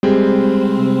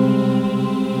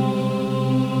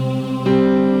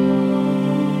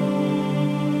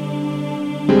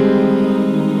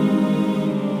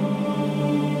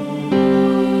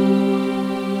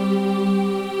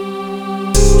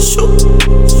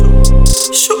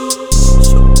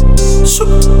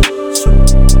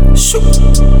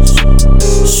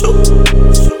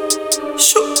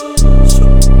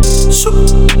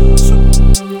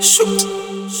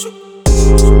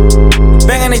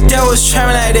Banging the devils,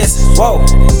 trapping like this, whoa.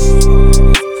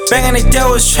 Banging the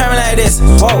devils, trapping like this,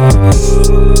 whoa.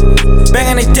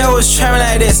 Banging the devils, trapping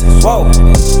like this, whoa.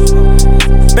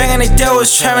 Banging the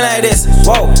devils, trapping like this,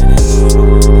 whoa.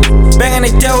 Banging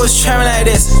the devils, trapping like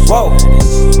this, whoa.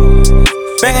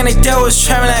 Banging the devils,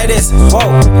 trapping like this, whoa.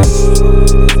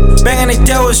 Banging the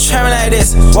devils, trapping like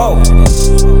this, whoa.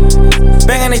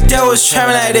 Banging the devils,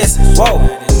 trapping like this, whoa.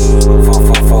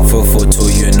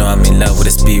 4-4-4-4-4-2, you know I'm in love with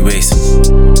a speed race.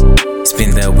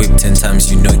 Spin that whip 10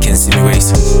 times, you know you can see me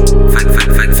race.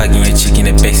 Fucking your chick in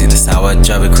the backseat, that's how I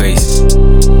drive her crazy.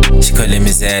 She calling me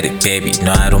Zaddick, baby,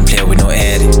 no I don't play with no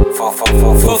addict.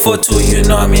 4-4-4-4-2, you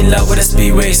know I'm in love with a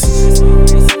speed race.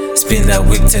 Spin that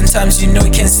whip 10 times, you know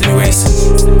you can see me race.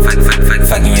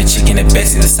 Fucking your chick in the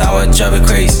backseat, that's how I drive her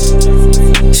crazy.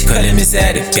 She calling me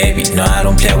Zaddick, baby, no I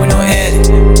don't play with no addict.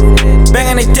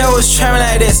 Banging the devils, trapping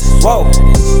like this, whoa.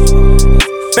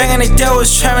 Banging the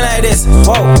devils, trapping like this,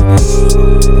 whoa.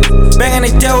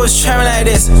 Banging the devils, trapping like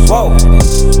this, whoa.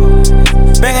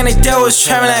 Banging the devils,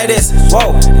 trapping like this,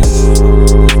 whoa.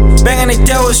 Banging the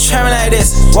devils, trapping like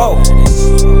this, whoa.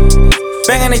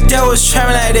 Banging the devils,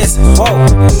 trapping like this, whoa.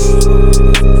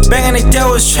 Banging the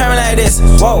devils, trapping like this,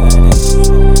 whoa.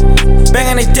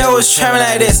 Banging the devils, trapping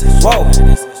like this,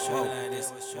 whoa.